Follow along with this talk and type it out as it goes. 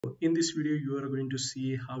In this video, you are going to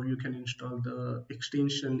see how you can install the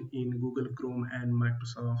extension in Google Chrome and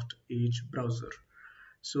Microsoft Edge browser.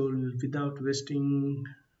 So without wasting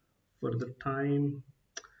further time,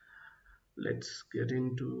 let's get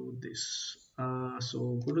into this.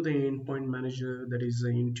 So go to the endpoint manager, that is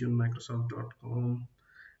Intune Microsoft.com,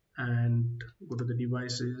 and go to the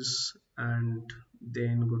devices and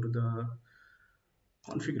then go to the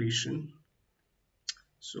configuration.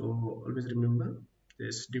 So always remember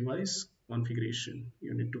this device configuration.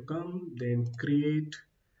 You need to come, then create,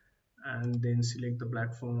 and then select the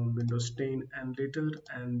platform Windows 10 and later,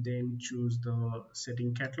 and then choose the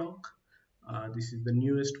setting catalog. This is the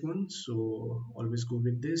newest one, so always go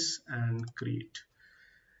with this and create.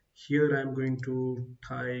 Here I'm going to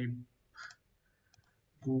type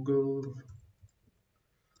Google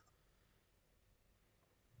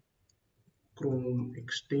Chrome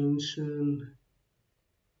extension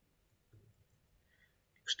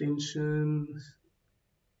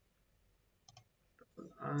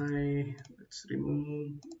let's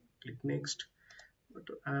remove, click next, go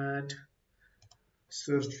to add,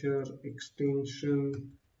 search your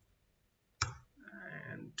extension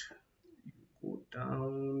and go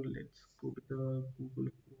down. Let's go to the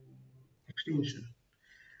Google Chrome extension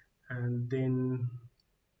and then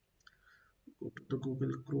go to the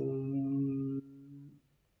Google Chrome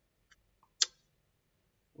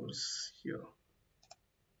or here.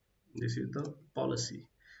 This is the policy.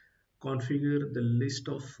 Configure the list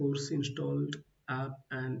of force installed app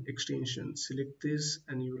and extension. Select this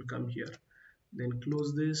and you will come here. Then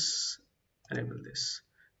close this, enable this.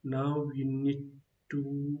 Now we need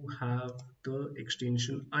to have the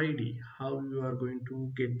extension ID. How you are going to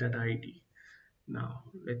get that ID? Now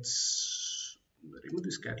let's remove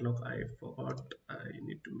this catalog. I forgot, I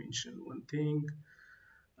need to mention one thing.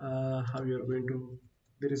 How you are going to,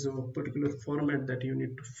 there is a particular format that you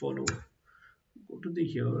need to follow. Go to the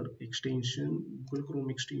here extension, Google Chrome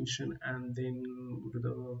extension, and then go to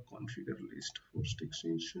the configure list host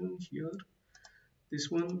extension here, this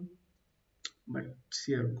one. But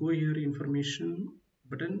here, go here information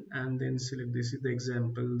button and then select. This is the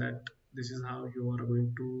example that this is how you are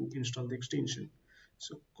going to install the extension.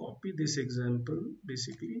 So copy this example,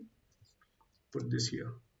 basically put this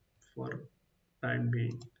here for time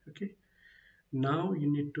being. Okay, now you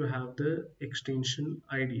need to have the extension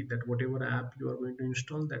ID, that whatever app you are going to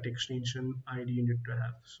install, that extension ID you need to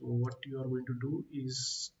have. So what you are going to do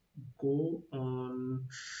is go on,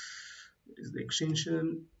 it is the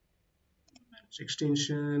extension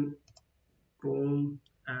Chrome,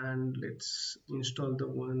 and let's install the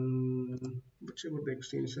one, whichever the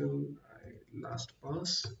extension I last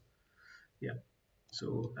pass. Yeah,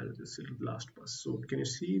 so I'll just select last pass. So can you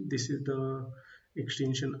see, this is the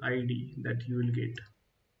extension ID that you will get.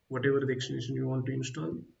 Whatever the extension you want to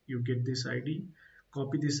install, you get this ID.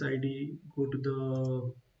 Copy this ID, go to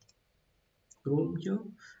the Chrome here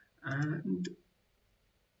and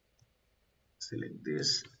select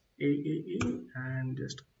this AAA and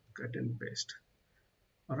just cut and paste.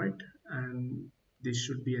 All right, and this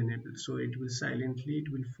should be enabled, so it will silently,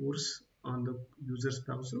 it will force on the user's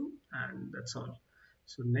browser, and that's all.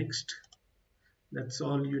 So next, that's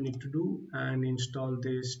all you need to do, and install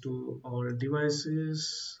this to all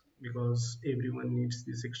devices because everyone needs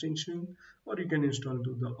this extension, or you can install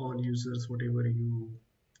to the all users, whatever you,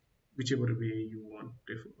 whichever way you want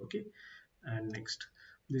prefer. Okay, and next,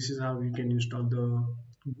 this is how you can install the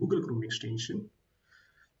Google Chrome extension.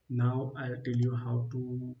 Now I'll tell you how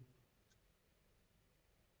to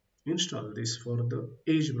install this for the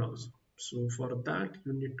Edge browser. So for that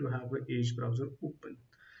you need to have an Edge browser open.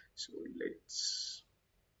 So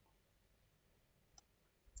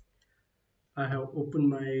I have opened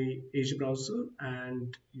my Edge browser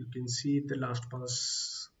and you can see the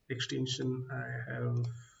LastPass extension I have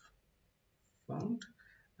found,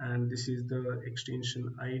 and this is the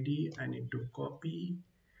extension ID. I need to copy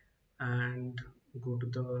and go to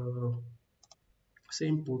the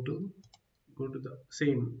same portal, go to the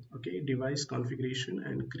same device configuration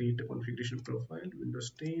and create a configuration profile,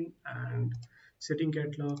 Windows 10, and setting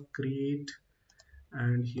catalog, create,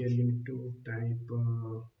 and here you need to type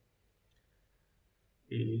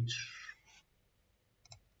Edge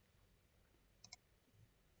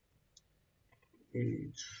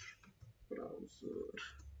browser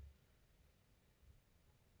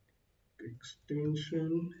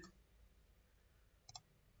extension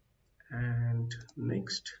and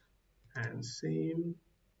next, and same,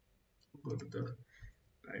 go to the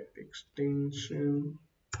type extension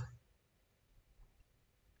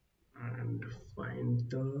and find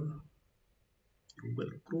the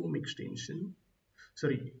Google Chrome extension,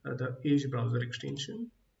 sorry, the Edge browser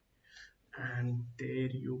extension, and there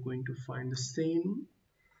you're going to find the same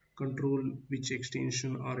control which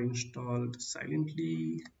extension are installed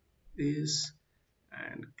silently this,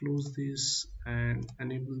 and close this and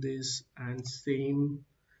enable this, and same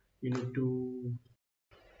you need to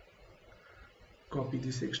copy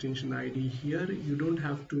this extension ID here. You don't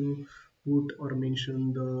have to put or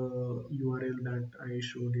mention the URL that I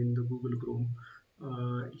showed in the Google Chrome.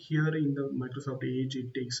 Here in the Microsoft Edge,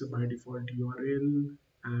 it takes a by default URL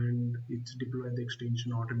and it's deployed the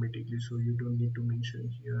extension automatically. So you don't need to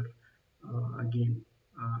mention here again.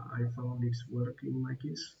 I found it's work in my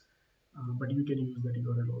case, but you can use that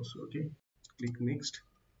URL also. Okay, click next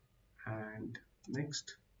and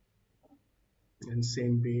next, and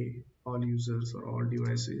same way all users or all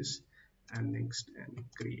devices, and next and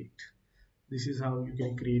create. This is how you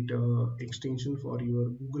can create a extension for your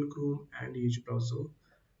Google Chrome and Edge browser.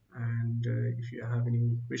 And if you have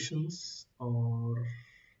any questions or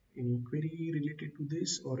any query related to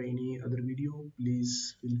this or any other video,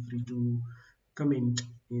 please feel free to comment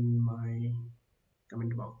in my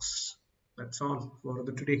comment box. That's all for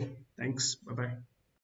the today. Thanks. Bye bye.